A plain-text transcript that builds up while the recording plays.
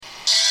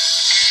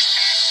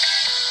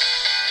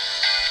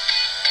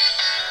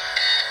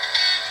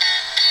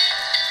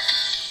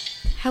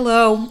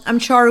Hello, I'm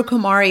Charu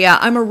Kumaria.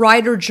 I'm a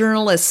writer,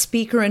 journalist,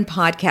 speaker, and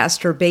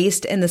podcaster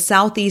based in the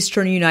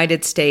southeastern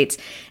United States.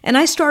 And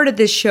I started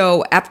this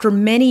show after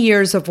many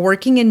years of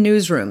working in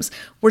newsrooms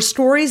where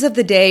stories of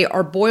the day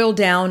are boiled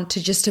down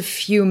to just a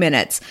few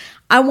minutes.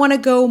 I want to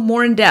go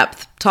more in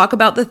depth, talk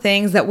about the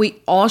things that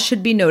we all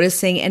should be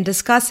noticing and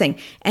discussing,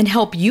 and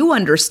help you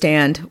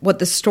understand what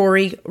the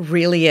story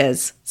really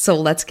is. So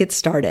let's get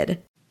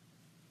started.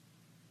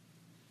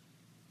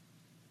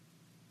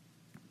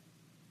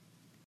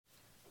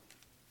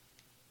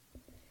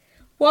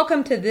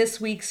 Welcome to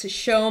this week's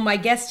show. My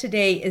guest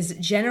today is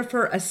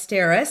Jennifer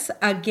Asteris,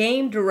 a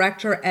game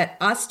director at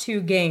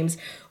Us2 Games,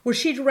 where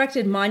she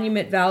directed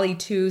Monument Valley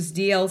 2's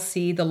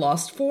DLC, The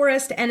Lost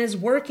Forest, and is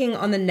working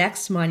on the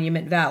next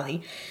Monument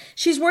Valley.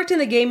 She's worked in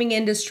the gaming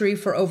industry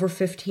for over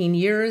 15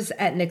 years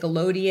at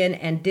Nickelodeon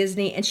and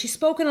Disney, and she's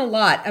spoken a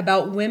lot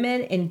about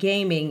women in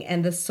gaming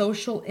and the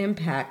social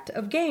impact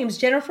of games.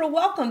 Jennifer,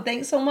 welcome.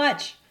 Thanks so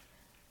much.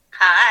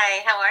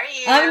 Hi, how are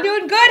you? I'm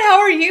doing good. How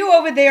are you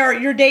over there?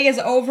 Your day is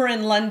over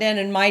in London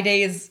and my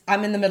day is,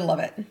 I'm in the middle of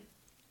it.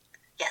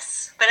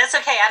 Yes, but it's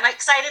okay. I'm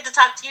excited to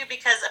talk to you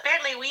because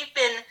apparently we've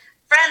been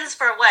friends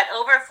for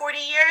over 40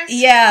 years?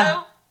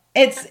 Yeah.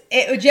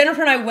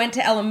 Jennifer and I went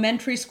to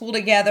elementary school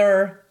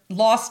together,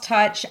 lost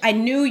touch. I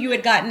knew you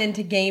had gotten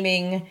into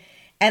gaming.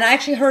 And I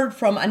actually heard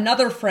from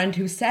another friend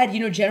who said,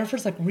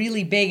 Jennifer's like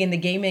really big in the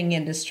gaming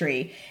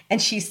industry.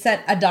 And she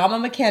sent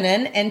Adama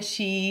McKinnon, and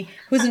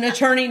who's an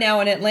attorney now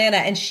in Atlanta.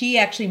 And she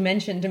actually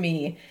mentioned to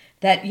me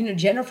that,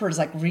 Jennifer's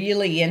like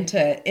really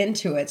into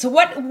it. So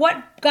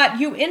what got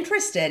you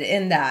interested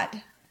in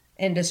that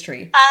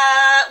industry?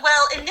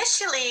 Well,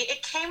 initially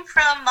it came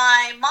from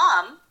my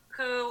mom,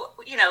 who,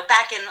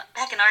 back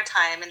in our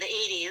time in the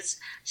 80s,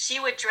 she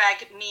would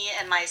drag me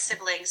and my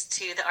siblings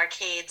to the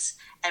arcades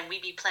and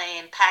we'd be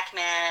playing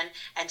Pac-Man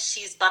and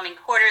she's bumming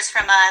quarters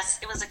from us.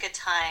 It was a good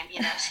time,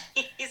 So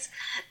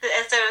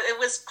it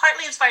was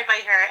partly inspired by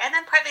her and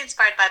then partly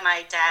inspired by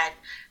my dad,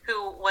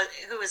 who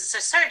was a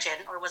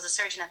surgeon or was a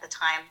surgeon at the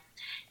time.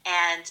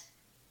 And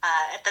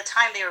at the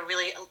time, they were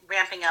really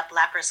ramping up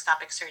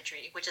laparoscopic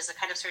surgery, which is a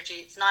kind of surgery.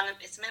 It's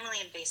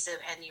minimally invasive,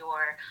 and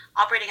you're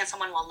operating on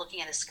someone while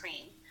looking at a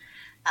screen.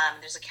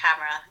 There's a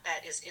camera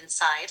that is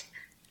inside,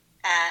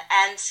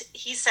 and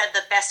he said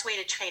the best way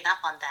to train up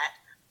on that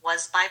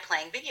was by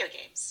playing video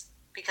games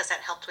because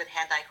that helped with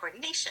hand-eye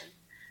coordination.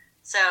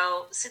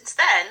 So since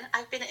then,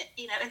 I've been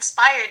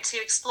inspired to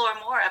explore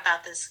more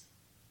about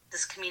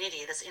this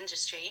community, this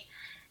industry,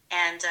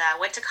 and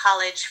went to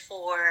college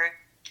for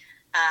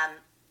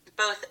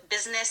both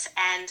business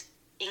and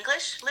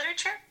English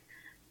literature.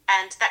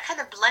 And that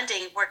kind of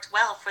blending worked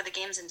well for the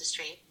games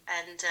industry.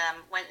 And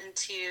went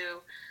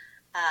into,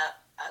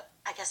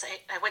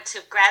 I went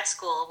to grad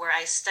school where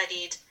I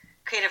studied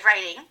creative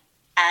writing.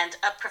 And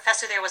a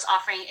professor there was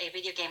offering a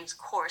video games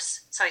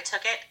course. So I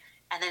took it,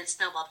 and then it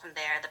snowballed from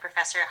there. The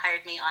professor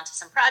hired me onto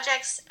some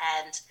projects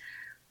and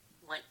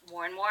went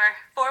more and more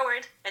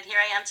forward. And here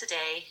I am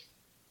today.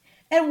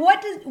 And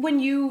when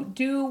you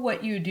do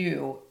what you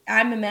do,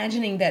 I'm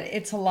imagining that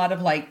it's a lot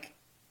of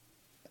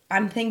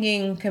I'm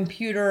thinking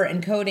computer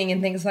and coding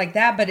and things like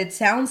that, but it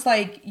sounds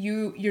like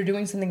you're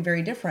doing something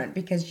very different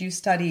because you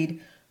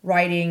studied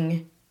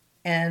writing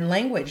and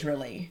language,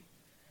 really.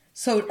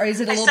 So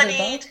is it a little bit of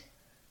both?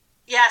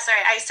 Yeah, sorry.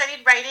 I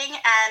studied writing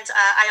and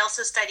I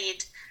also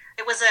studied,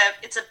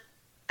 it's a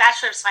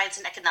Bachelor of Science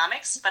in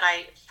Economics, but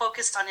I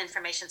focused on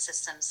information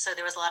systems. So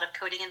there was a lot of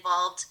coding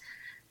involved.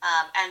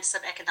 And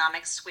some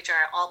economics, which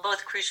are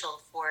both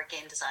crucial for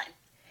game design.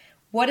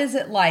 What is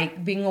it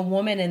like being a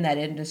woman in that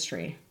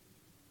industry?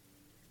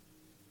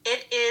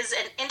 It is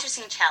an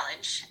interesting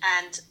challenge.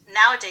 And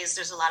nowadays,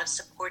 there's a lot of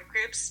support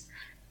groups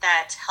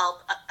that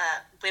help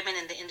women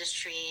in the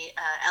industry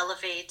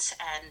elevate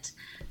and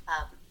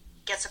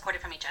get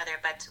supported from each other.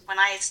 But when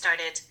I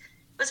started, it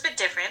was a bit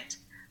different.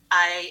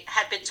 I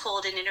had been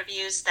told in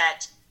interviews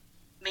that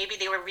maybe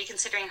they were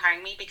reconsidering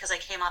hiring me because I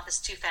came off as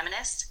too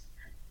feminist.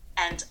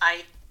 And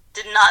I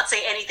did not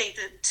say anything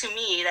to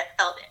me that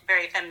felt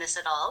very feminist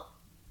at all.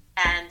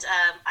 And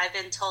I've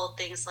been told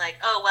things like,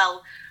 oh,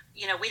 well,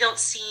 we don't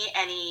see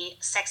any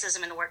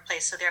sexism in the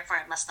workplace, so therefore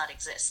it must not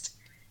exist.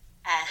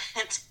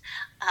 And,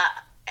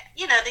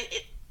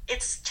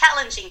 it's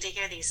challenging to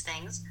hear these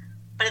things.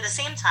 But at the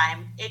same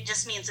time, it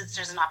just means that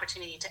there's an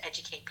opportunity to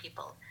educate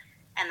people.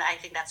 And I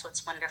think that's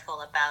what's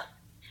wonderful about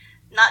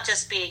not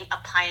just being a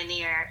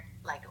pioneer,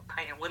 like a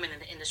pioneer woman in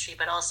the industry,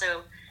 but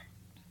also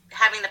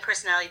having the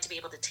personality to be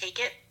able to take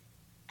it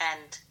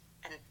and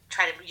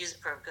try to use it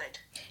for good.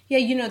 Yeah,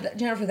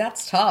 Jennifer,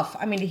 that's tough.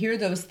 I mean, to hear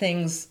those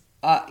things,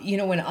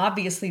 when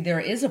obviously there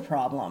is a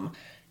problem.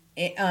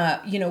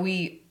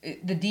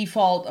 The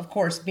default, of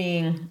course,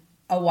 being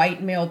a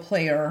white male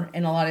player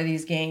in a lot of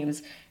these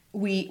games,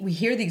 we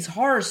hear these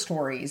horror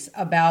stories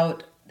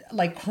about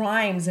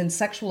crimes and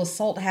sexual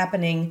assault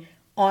happening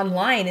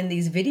online in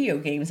these video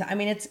games. I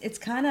mean, it's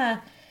kind of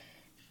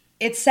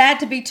it's sad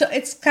to be,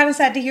 it's kind of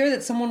sad to hear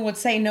that someone would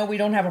say, no, we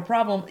don't have a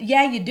problem.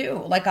 Yeah, you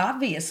do. Like,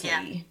 obviously,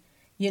 yeah.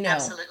 you know.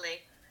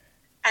 Absolutely.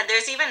 And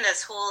there's even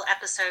this whole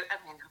episode, I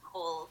mean,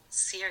 whole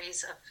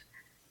series of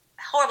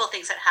horrible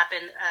things that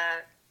happen.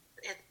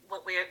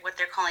 What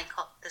they're calling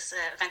this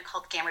event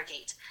called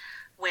Gamergate,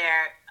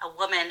 where a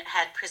woman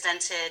had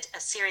presented a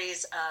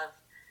series of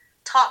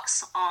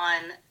talks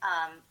on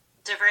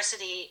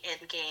diversity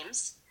in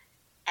games,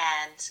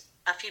 and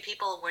a few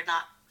people were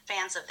not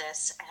fans of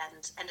this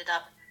and ended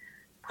up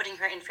putting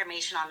her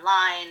information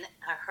online,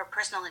 her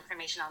personal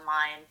information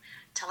online,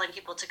 telling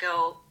people to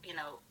go,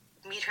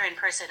 meet her in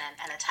person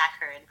and attack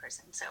her in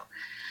person. So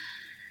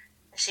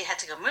she had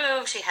to go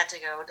move. She had to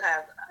go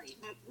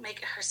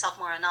make herself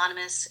more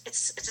anonymous.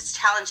 It's a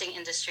challenging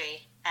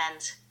industry,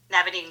 and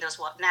navigating those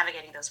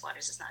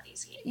waters is not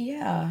easy.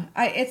 Yeah,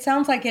 it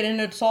sounds like it, and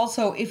it's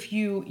also, if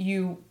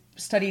you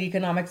studied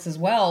economics as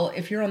well,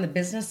 if you're on the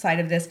business side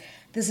of this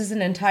is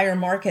an entire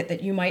market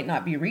that you might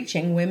not be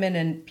reaching, women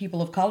and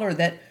people of color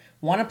that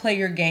want to play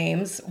your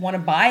games, want to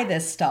buy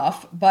this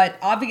stuff. But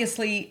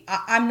obviously,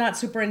 I'm not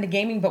super into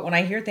gaming, but when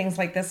I hear things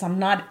like this, I'm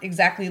not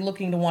exactly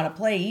looking to want to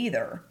play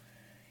either,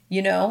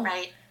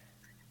 Right.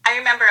 I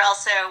remember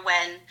also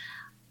when,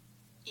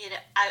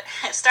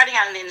 starting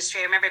out in the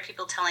industry, I remember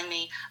people telling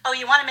me, oh,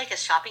 you want to make a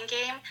shopping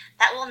game?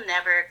 That will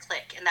never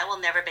click and that will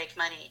never make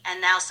money.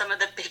 And now some of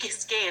the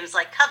biggest games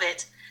like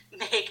Covet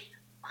make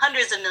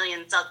hundreds of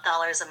millions of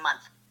dollars a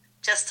month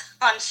just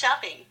on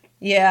shopping.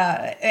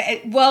 Yeah.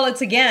 Well,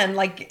 it's again,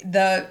 like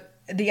the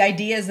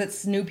ideas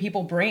that new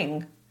people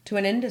bring to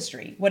an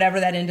industry, whatever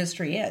that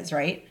industry is,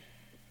 right?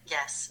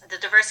 Yes. The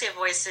diversity of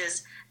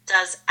voices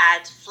does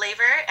add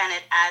flavor and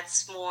it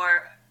adds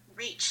more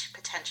reach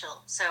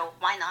potential. So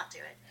why not do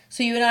it?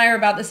 So you and I are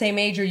about the same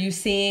age. Are you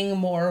seeing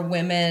more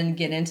women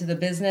get into the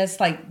business,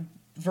 like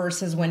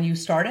versus when you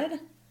started?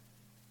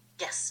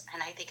 Yes,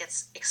 and I think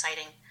it's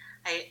exciting.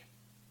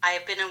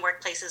 I've been in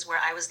workplaces where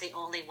I was the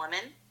only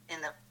woman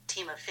in the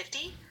team of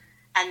 50,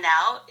 and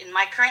now in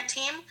my current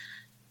team,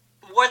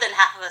 more than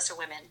half of us are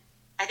women.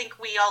 I think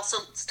we also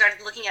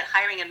started looking at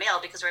hiring a male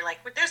because we're like,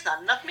 there's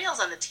not enough males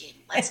on the team.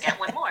 Let's get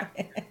one more.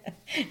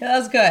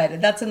 That's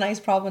good. That's a nice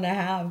problem to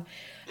have.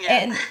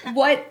 Yeah.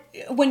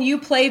 And when you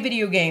play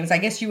video games, I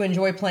guess you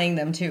enjoy playing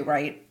them too,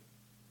 right?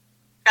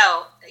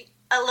 Oh,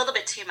 a little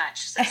bit too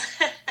much.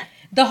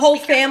 The whole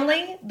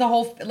family?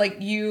 Like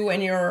you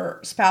and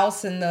your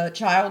spouse and the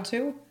child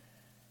too?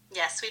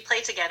 Yes, we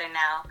play together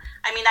now.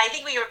 I mean, I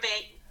think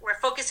we're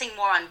focusing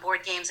more on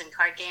board games and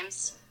card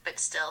games, but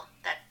still,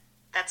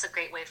 that's a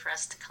great way for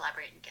us to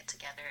collaborate and get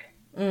together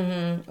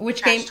and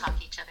talk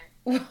each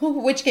other.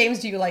 Which games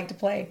do you like to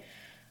play?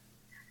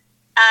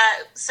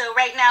 So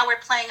right now we're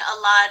playing a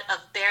lot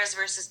of Bears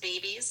versus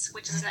Babies,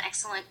 which is an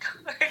excellent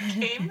card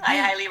game. I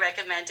highly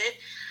recommend it.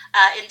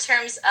 In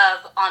terms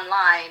of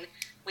online,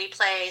 we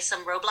play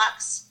some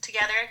Roblox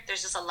together.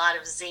 There's just a lot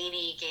of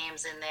zany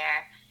games in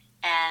there,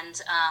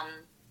 and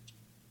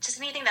just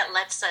anything that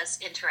lets us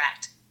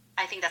interact.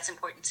 I think that's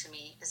important to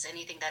me, is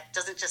anything that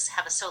doesn't just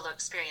have a solo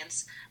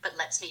experience, but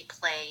lets me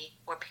play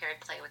or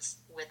paired play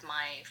with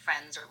my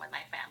friends or with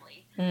my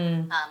family.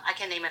 I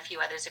can name a few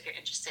others if you're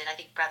interested. I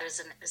think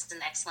Brothers is an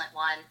excellent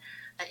one.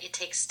 It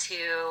Takes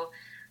Two,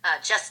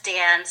 Just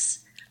Dance.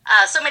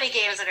 So many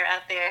games that are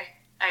out there.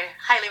 I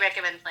highly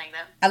recommend playing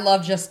them. I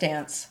love Just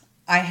Dance.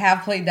 I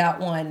have played that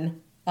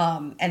one,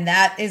 and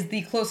that is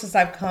the closest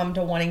I've come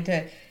to wanting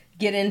to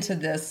get into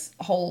this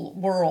whole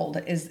world.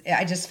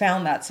 I just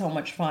found that so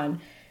much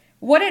fun.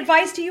 What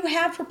advice do you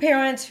have for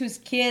parents whose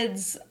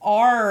kids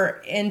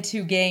are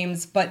into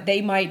games, but they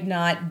might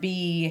not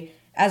be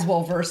as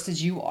well versed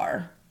as you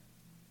are?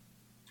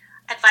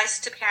 Advice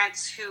to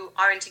parents who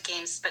are into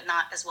games but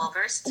not as well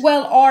versed?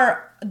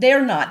 Well,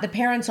 they're not. The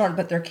parents aren't,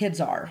 but their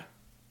kids are.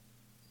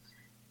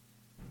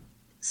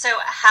 So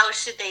how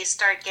should they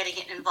start getting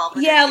it involved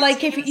with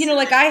like if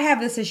like I have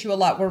this issue a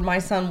lot where my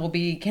son will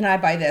be, can I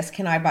buy this?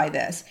 Can I buy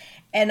this?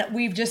 And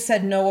we've just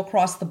said no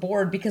across the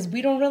board because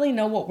we don't really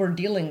know what we're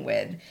dealing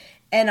with.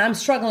 And I'm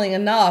struggling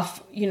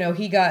enough.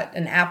 He got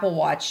an Apple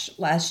Watch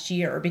last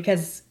year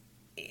because,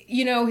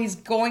 he's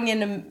going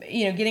into,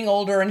 getting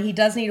older and he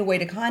does need a way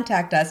to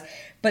contact us.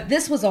 But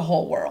this was a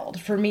whole world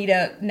for me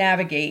to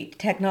navigate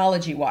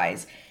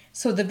technology-wise.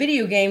 So the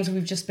video games,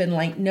 we've just been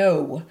like,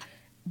 no.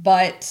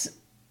 But,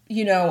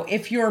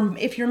 if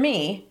you're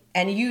me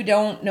and you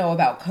don't know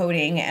about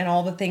coding and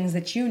all the things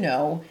that you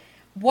know,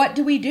 what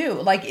do we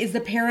do? Like, is the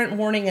parent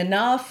warning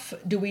enough?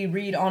 Do we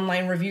read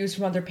online reviews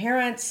from other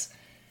parents?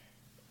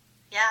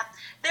 Yeah,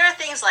 there are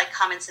things like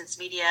Common Sense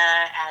Media,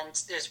 and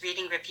there's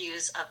reading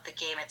reviews of the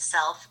game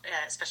itself,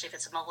 especially if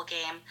it's a mobile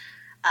game.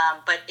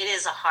 But it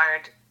is a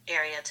hard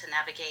area to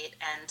navigate.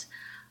 And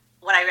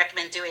what I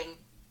recommend doing,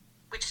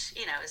 which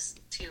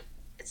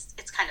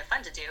it's kind of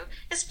fun to do,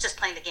 is just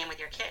playing the game with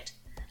your kid.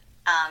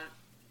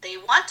 They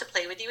want to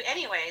play with you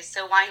anyway,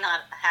 so why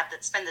not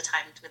spend the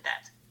time with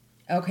that?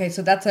 Okay,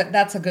 so that's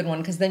a good one,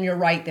 because then you're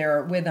right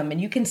there with them and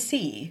you can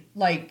see,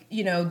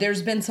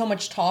 there's been so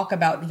much talk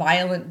about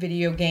violent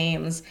video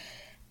games,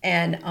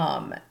 and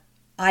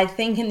I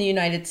think in the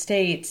United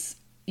States,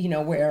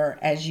 where,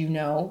 as you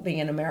know, being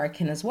an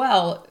American as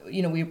well,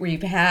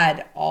 we've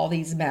had all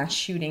these mass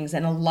shootings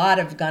and a lot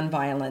of gun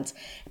violence.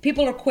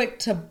 People are quick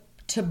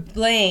to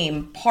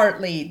blame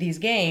partly these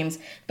games,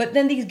 but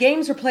then these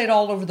games are played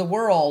all over the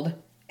world,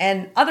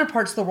 and other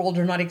parts of the world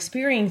are not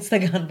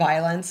experiencing the gun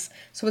violence.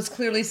 So it's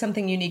clearly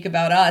something unique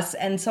about us.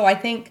 And so I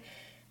think,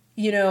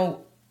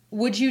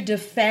 would you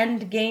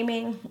defend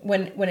gaming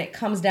when it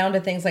comes down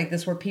to things like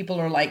this, where people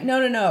are like,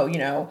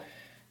 no,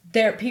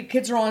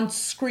 kids are on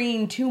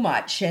screen too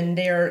much and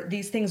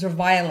these things are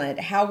violent?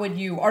 How would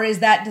you, or does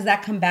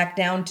that come back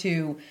down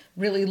to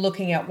really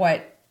looking at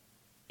what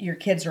your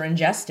kids are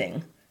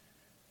ingesting?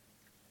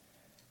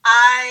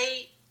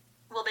 I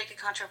will make a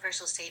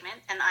controversial statement,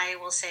 and I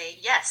will say,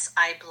 yes,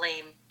 I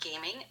blame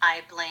gaming,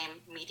 I blame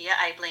media,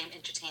 I blame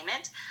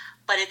entertainment,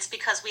 but it's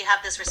because we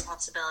have this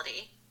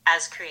responsibility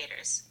as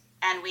creators,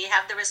 and we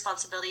have the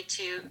responsibility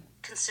to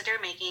consider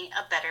making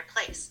a better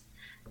place,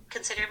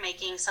 consider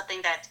making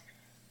something that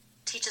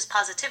teaches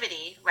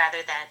positivity rather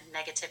than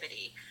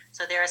negativity.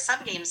 So there are some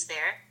games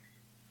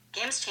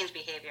change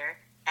behavior,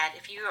 and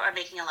if you are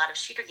making a lot of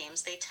shooter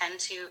games, they tend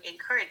to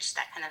encourage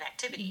that kind of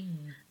activity.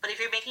 But if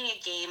you're making a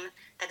game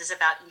that is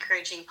about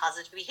encouraging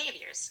positive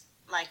behaviors,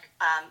 like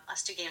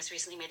Us Two Games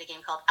recently made a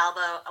game called Albo,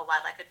 A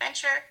Wildlife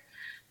Adventure,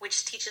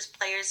 which teaches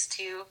players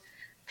to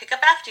pick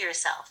up after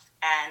yourself.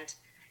 And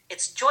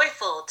it's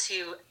joyful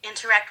to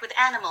interact with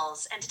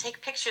animals and to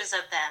take pictures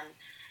of them.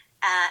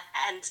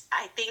 And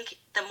I think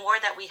the more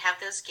that we have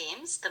those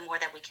games, the more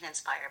that we can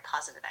inspire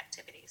positive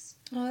activities.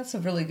 Oh, that's a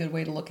really good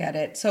way to look at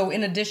it. So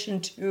in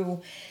addition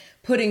to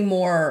putting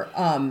more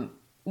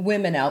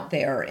women out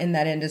there in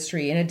that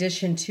industry, in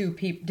addition to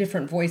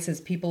different voices,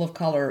 people of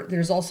color,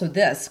 there's also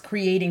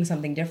creating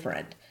something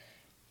different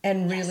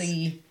and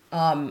really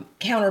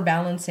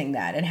counterbalancing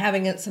that and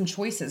having some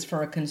choices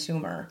for a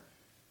consumer.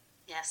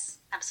 Yes,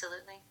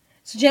 absolutely.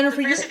 So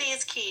Jennifer, diversity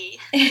is key.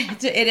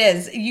 It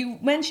is. You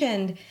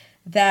mentioned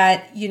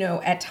that,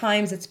 at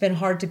times it's been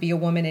hard to be a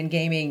woman in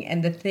gaming,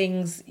 and the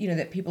things,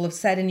 that people have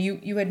said. And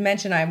you had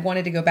mentioned, I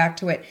wanted to go back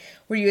to it,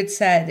 where you had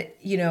said,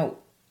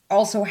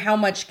 also how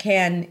much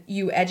can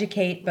you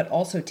educate, but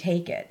also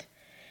take it.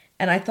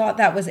 And I thought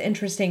that was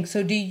interesting.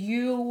 So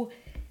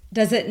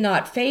does it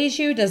not faze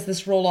you? Does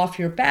this roll off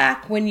your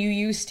back when you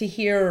used to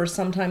hear or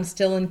sometimes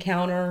still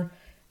encounter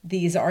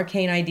these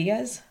arcane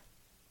ideas?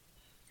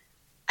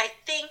 I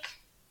think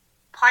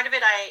part of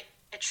it I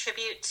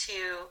attribute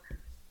to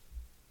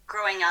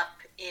growing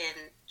up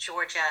in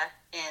Georgia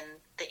in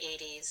the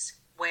 80s,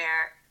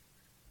 where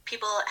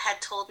people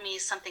had told me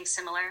something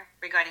similar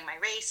regarding my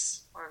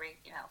race, or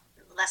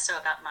less so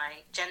about my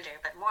gender,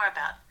 but more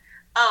about,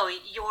 oh,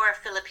 you're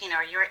Filipino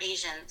or you're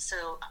Asian,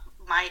 so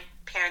my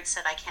parents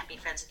said I can't be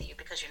friends with you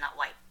because you're not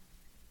white.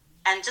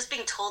 And just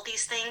being told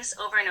these things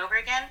over and over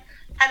again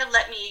kind of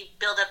let me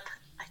build up,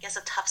 I guess,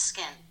 a tough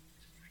skin.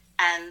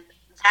 And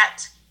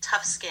that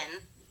tough skin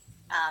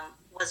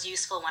was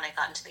useful when I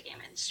got into the game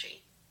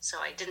industry. So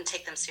I didn't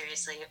take them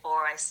seriously,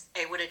 or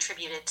I would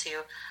attribute it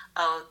to,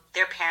 oh,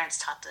 their parents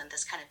taught them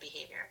this kind of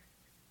behavior.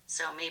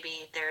 So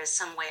maybe there is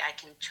some way I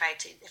can try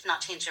to, if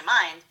not change their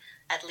mind,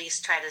 at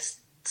least try to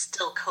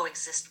still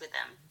coexist with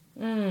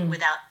them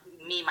without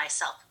me,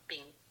 myself,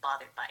 being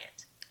bothered by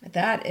it.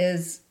 That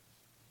is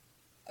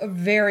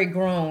very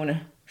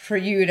grown for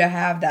you to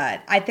have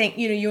that. I think,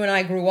 you and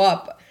I grew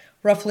up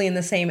roughly in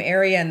the same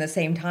area in the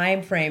same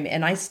time frame,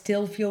 and I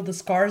still feel the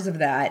scars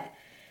of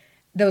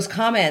those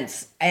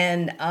comments.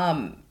 And,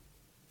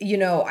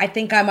 I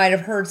think I might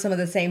have heard some of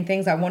the same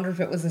things. I wonder if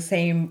it was the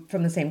same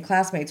from the same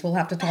classmates. We'll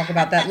have to talk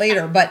about that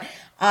later. But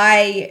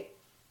I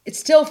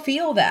still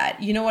feel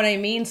that, you know what I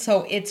mean?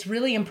 So it's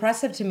really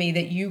impressive to me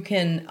that you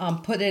can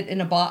put it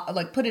in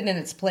put it in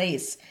its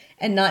place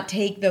and not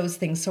take those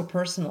things so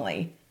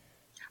personally.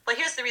 Well,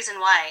 here's the reason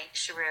why,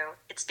 Sharu.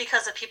 It's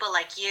because of people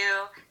like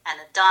you and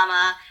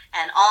Adama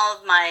and all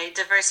of my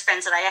diverse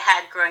friends that I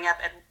had growing up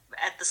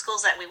at the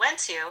schools that we went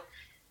to.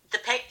 The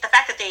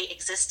fact that they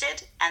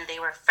existed and they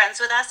were friends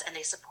with us and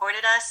they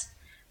supported us,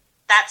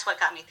 that's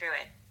what got me through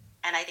it.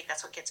 And I think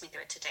that's what gets me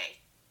through it today.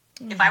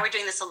 Mm. If I were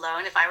doing this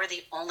alone, if I were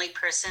the only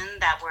person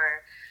that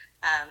were,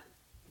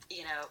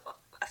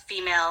 a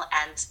female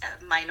and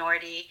a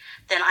minority,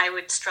 then I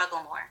would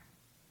struggle more.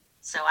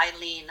 So I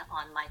lean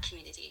on my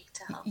community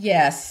to help.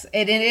 Yes,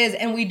 it is.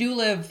 And we do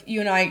live, you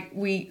and I,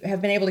 we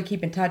have been able to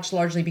keep in touch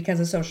largely because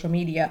of social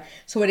media.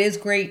 So it is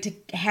great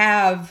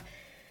to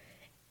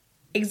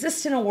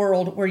exist in a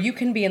world where you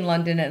can be in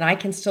London and I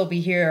can still be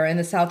here in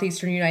the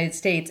southeastern United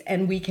States,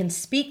 and we can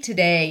speak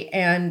today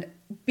and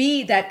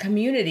be that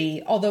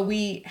community, although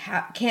we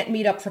can't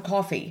meet up for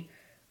coffee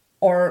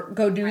or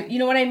go do, you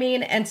know what I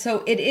mean? And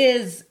so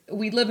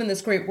we live in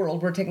this great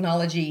world where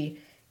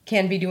technology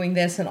can be doing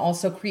this and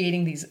also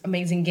creating these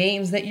amazing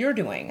games that you're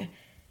doing.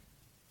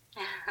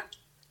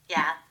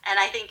 Yeah, and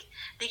I think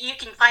that you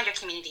can find your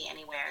community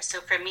anywhere.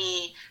 So for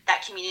me,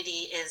 that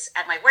community is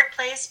at my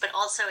workplace, but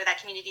also that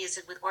community is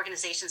with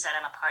organizations that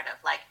I'm a part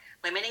of, like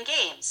Women in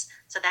Games.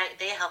 So that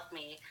they help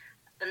me.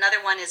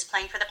 Another one is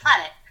Playing for the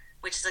Planet,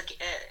 which is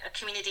a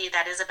community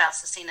that is about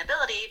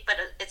sustainability, but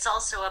it's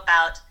also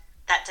about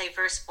that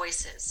diverse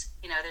voices.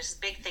 There's a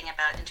big thing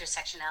about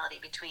intersectionality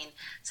between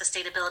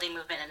sustainability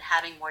movement and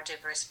having more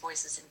diverse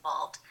voices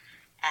involved.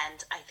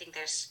 And I think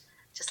there's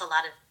just a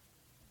lot of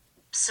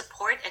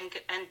support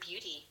and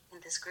beauty in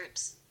these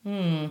groups.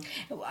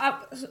 I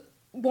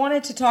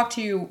wanted to talk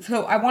to you.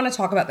 So I want to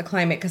talk about the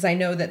climate because I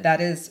know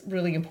that is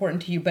really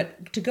important to you.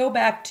 But to go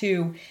back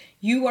to,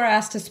 you were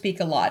asked to speak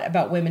a lot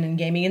about women in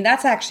gaming. And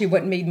that's actually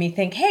what made me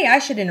think, hey, I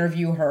should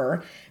interview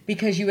her,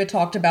 because you had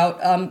talked about,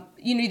 that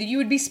you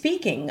would be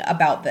speaking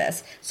about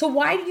this. So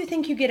why do you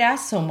think you get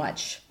asked so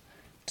much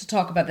to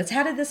talk about this?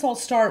 How did this all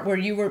start where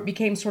you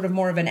became sort of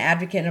more of an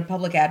advocate and a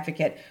public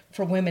advocate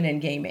for women in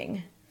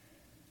gaming?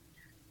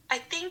 I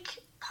think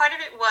part of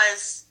it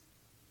was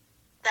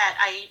that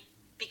I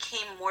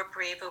became more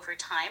brave over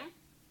time.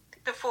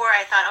 Before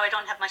I thought, I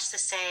don't have much to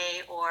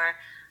say, or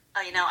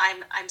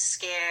I'm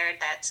scared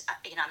that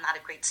I'm not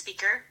a great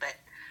speaker, but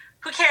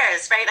who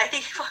cares, right? I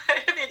think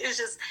part of it is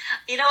just,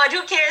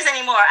 who cares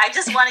anymore? I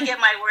just want to get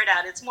my word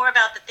out. It's more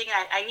about the thing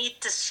I need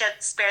to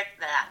spread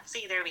that.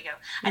 See, there we go.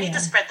 I need to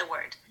spread the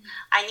word.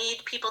 I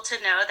need people to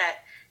know that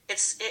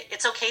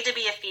it's okay to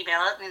be a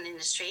female in the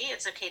industry.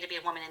 It's okay to be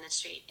a woman in the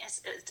industry.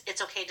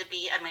 It's okay to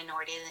be a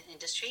minority in the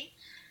industry.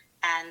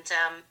 And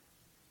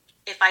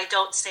if I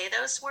don't say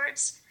those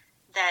words,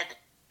 then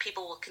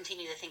people will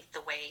continue to think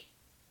the way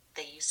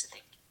they used to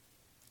think.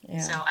 Yeah.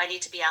 So I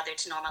need to be out there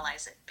to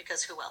normalize it,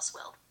 because who else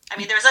will? I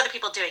mean, there's other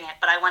people doing it,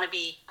 but I want to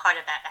be part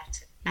of that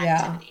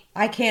activity.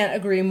 I can't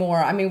agree more.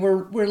 I mean,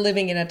 we're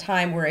living in a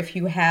time where if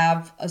you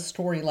have a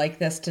story like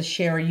this to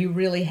share, you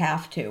really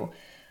have to.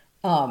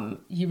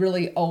 You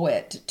really owe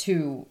it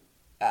to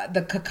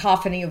the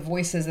cacophony of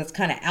voices that's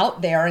kind of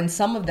out there, and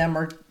some of them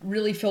are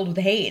really filled with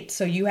hate.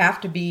 So you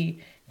have to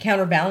be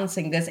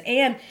counterbalancing this,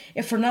 and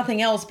if for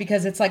nothing else,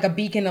 because it's like a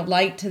beacon of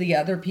light to the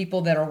other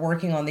people that are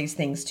working on these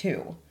things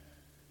too.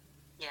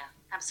 Yeah,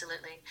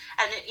 absolutely.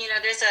 And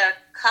there's a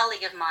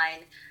colleague of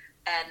mine,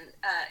 and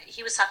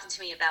he was talking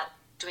to me about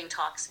doing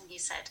talks, and he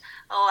said,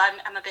 "Oh,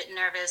 I'm a bit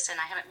nervous, and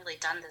I haven't really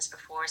done this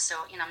before, so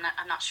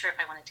I'm not sure if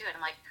I want to do it."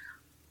 I'm like,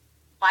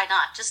 "Why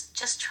not?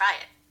 Just try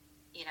it.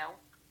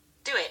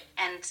 Do it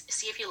and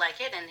see if you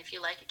like it, and if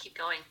you like it, keep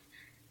going."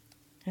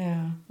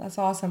 Yeah, that's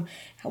awesome.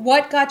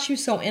 What got you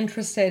so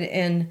interested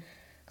in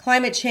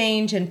climate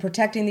change and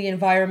protecting the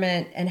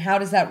environment, and how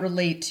does that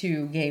relate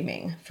to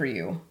gaming for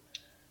you?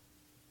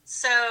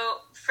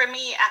 So for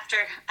me, after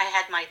I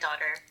had my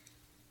daughter,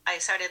 I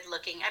started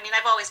looking. I mean,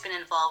 I've always been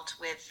involved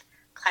with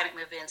climate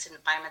movements and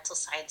environmental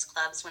science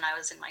clubs when I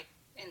was in my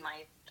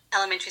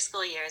elementary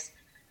school years.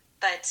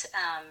 But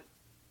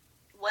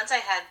once I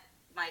had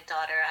my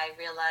daughter, I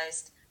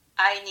realized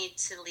I need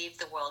to leave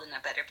the world in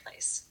a better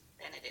place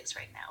than it is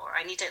right now, or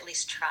I need to at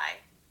least try.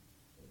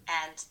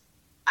 And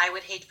I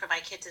would hate for my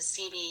kid to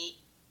see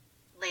me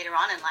later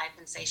on in life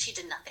and say, she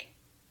did nothing.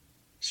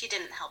 She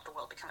didn't help the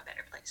world become a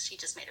better place. She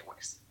just made it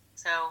worse.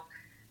 So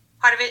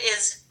part of it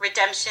is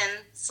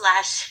redemption /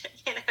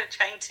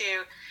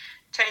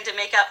 trying to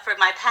make up for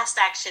my past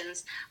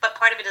actions. But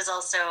part of it is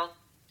also,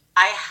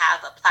 I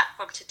have a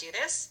platform to do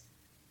this.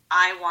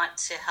 I want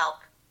to help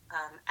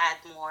add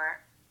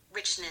more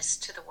richness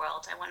to the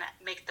world. I want to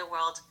make the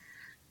world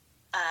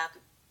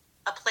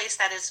a place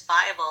that is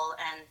viable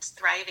and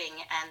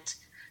thriving and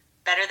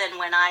better than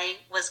when I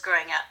was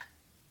growing up.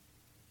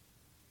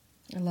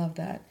 I love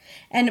that.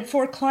 And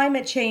for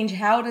climate change,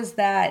 how does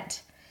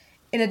that,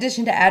 in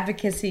addition to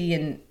advocacy,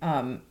 and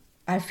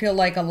I feel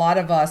like a lot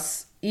of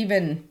us,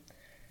 even,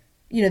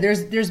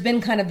 there's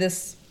been kind of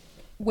this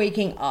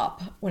waking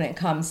up when it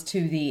comes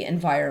to the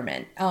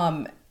environment.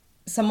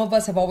 Some of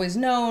us have always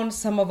known,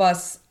 some of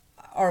us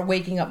are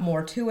waking up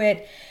more to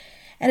it.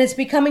 And it's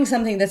becoming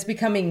something that's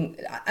becoming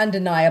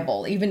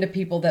undeniable, even to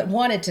people that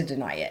wanted to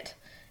deny it.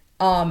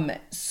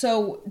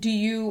 So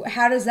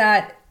how does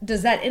that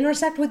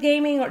intersect with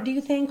gaming, or do you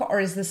think,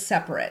 or is this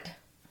separate?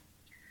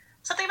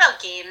 Something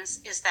about games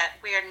is that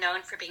we are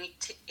known for being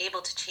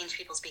able to change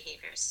people's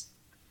behaviors.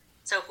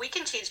 So if we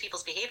can change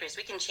people's behaviors,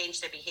 we can change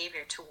their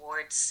behavior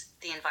towards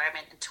the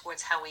environment and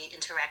towards how we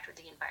interact with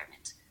the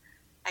environment.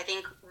 I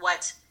think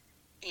what,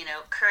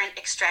 current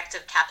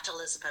extractive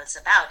capitalism is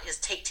about is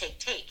take.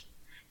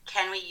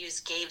 Can we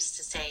use games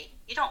to say,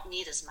 you don't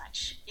need as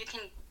much, you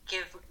can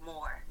give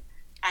more,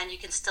 and you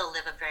can still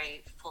live a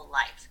very full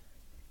life?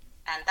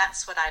 And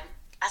that's what I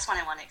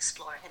want to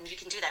explore, and you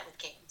can do that with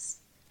games.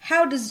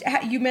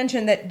 You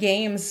mentioned that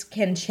games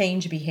can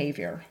change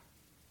behavior.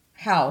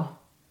 How?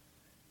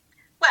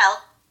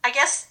 Well, I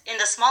guess in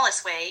the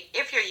smallest way,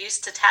 if you're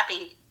used to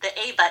tapping the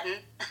A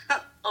button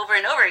over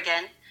and over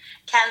again,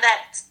 can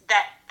that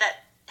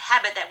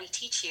habit that we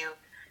teach you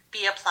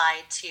be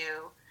applied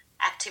to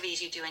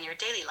activities you do in your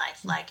daily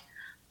life? Like,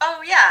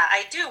 oh yeah,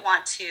 I do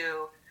want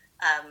to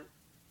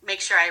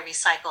make sure I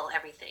recycle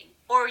everything.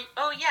 Or,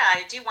 oh yeah,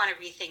 I do want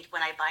to rethink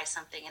when I buy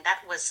something. And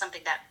that was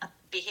a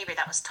behavior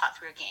that was taught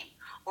through a game,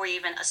 or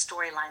even a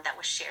storyline that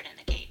was shared in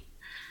a game.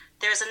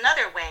 There's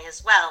another way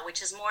as well,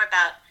 which is more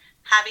about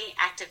having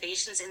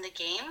activations in the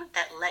game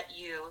that let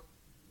you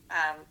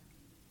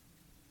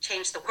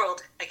change the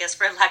world, I guess,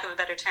 for lack of a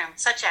better term,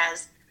 such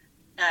as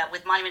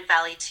with Monument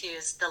Valley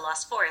 2's The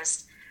Lost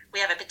Forest, we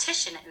have a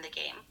petition in the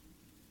game.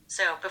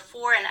 So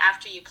before and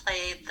after you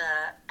play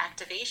the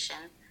activation,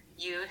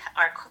 you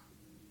are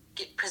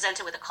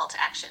presented with a call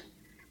to action.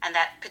 And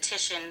that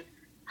petition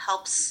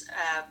helps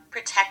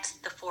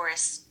protect the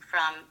forest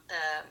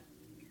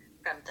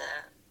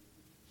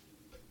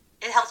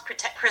it helps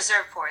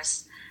preserve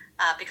forests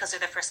because they're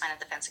the first line of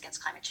defense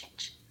against climate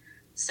change.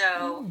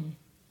 So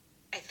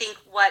I think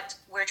what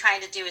we're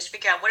trying to do is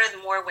figure out what are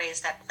the more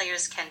ways that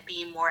players can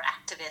be more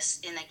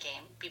activists in the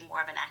game, be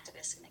more of an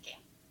activist in the game.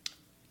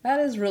 That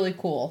is really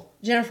cool.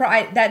 Jennifer,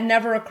 that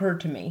never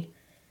occurred to me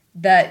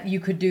that you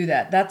could do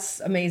that. That's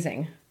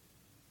amazing.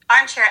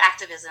 Armchair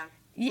activism.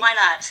 Why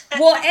not?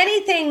 Well,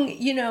 anything,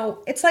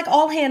 it's like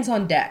all hands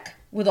on deck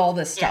with all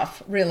this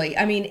stuff, really.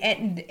 I mean,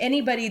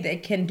 anybody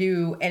that can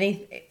do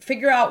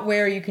figure out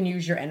where you can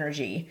use your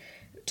energy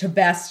to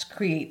best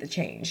create the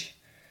change.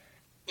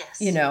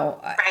 Yes.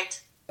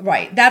 Right.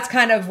 Right. That's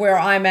kind of where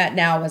I'm at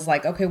now is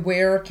like, okay,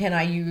 where can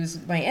I use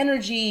my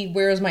energy?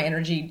 Where is my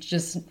energy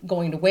just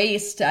going to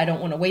waste? I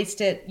don't want to waste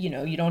it.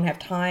 You don't have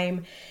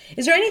time.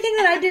 Is there anything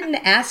that I didn't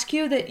ask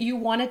you that you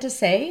wanted to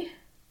say?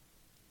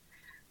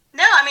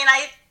 No, I mean,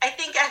 I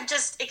think I'm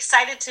just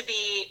excited to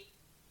be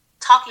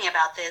talking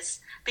about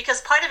this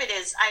because part of it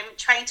is I'm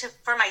trying to,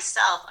 for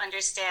myself,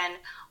 understand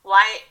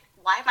why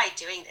am I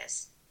doing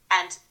this?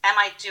 And am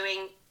I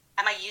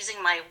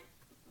using my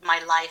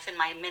life and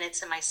my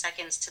minutes and my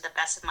seconds to the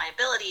best of my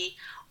ability,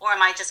 or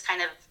am I just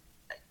kind of,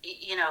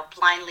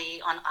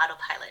 blindly on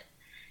autopilot?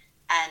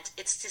 And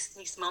it's just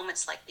these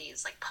moments like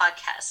these, like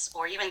podcasts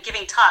or even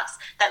giving talks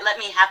that let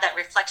me have that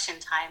reflection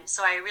time.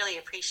 So I really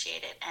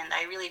appreciate it. And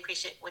I really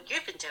appreciate what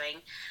you've been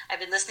doing. I've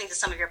been listening to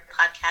some of your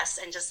podcasts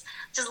and just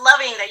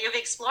loving that you're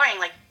exploring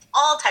like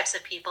all types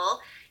of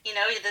people,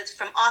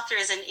 from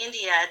authors in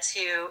India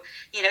to,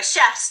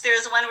 chefs.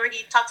 There's one where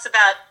he talks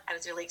about, I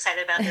was really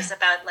excited about this,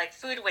 about like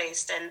food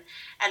waste and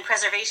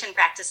preservation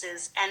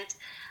practices. And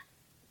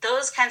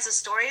those kinds of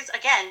stories,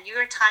 again,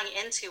 you're tying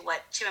into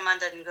what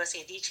Chimamanda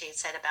Ngozi Adichie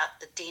said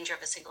about the danger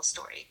of a single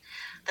story.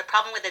 The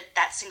problem with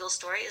that single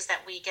story is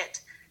that we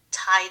get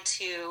tied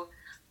to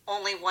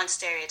only one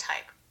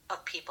stereotype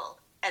of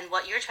people. And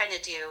what you're trying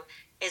to do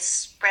is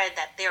spread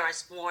that there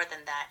is more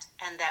than that,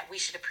 and that we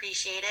should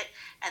appreciate it,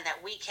 and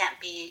that we can't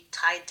be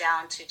tied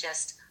down to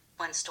just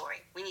one story.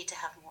 We need to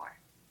have more.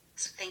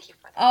 So thank you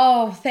for that.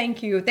 Oh,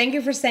 thank you. Thank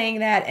you for saying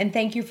that, and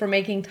thank you for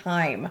making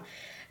time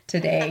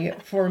today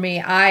for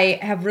me. I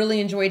have really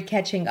enjoyed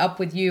catching up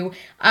with you.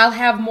 I'll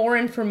have more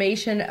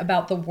information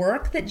about the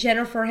work that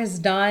Jennifer has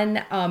done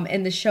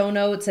in the show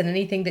notes and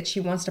anything that she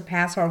wants to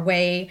pass our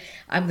way.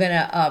 I'm going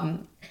to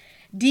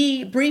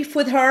debrief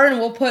with her and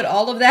we'll put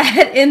all of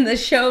that in the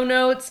show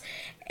notes.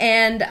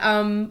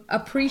 And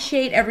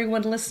appreciate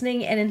everyone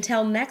listening. And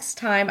until next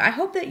time, I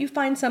hope that you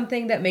find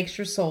something that makes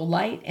your soul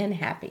light and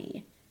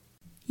happy.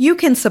 You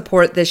can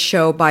support this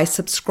show by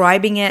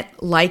subscribing it,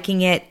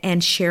 liking it,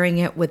 and sharing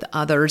it with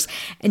others.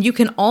 And you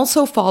can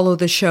also follow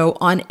the show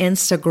on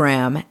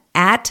Instagram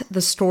at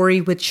The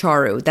Story with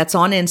Charu. That's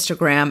on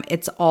Instagram.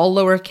 It's all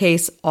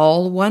lowercase,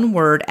 all one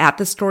word, at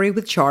The Story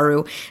with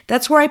Charu.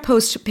 That's where I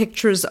post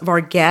pictures of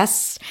our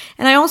guests.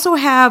 And I also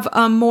have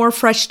more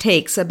fresh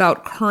takes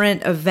about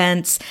current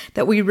events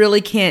that we really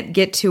can't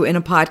get to in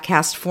a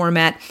podcast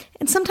format,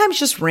 and sometimes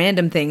just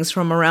random things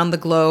from around the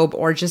globe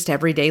or just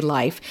everyday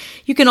life.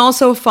 You can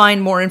also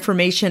find more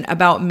information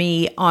about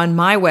me on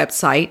my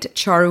website,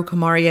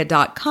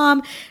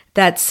 charukamariya.com.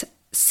 That's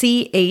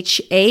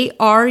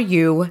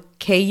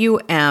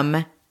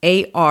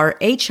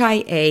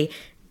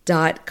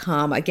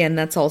CharuKumariya.com. Again,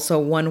 that's also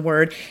one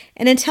word.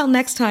 And until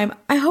next time,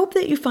 I hope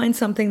that you find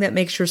something that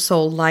makes your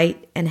soul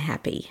light and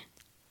happy.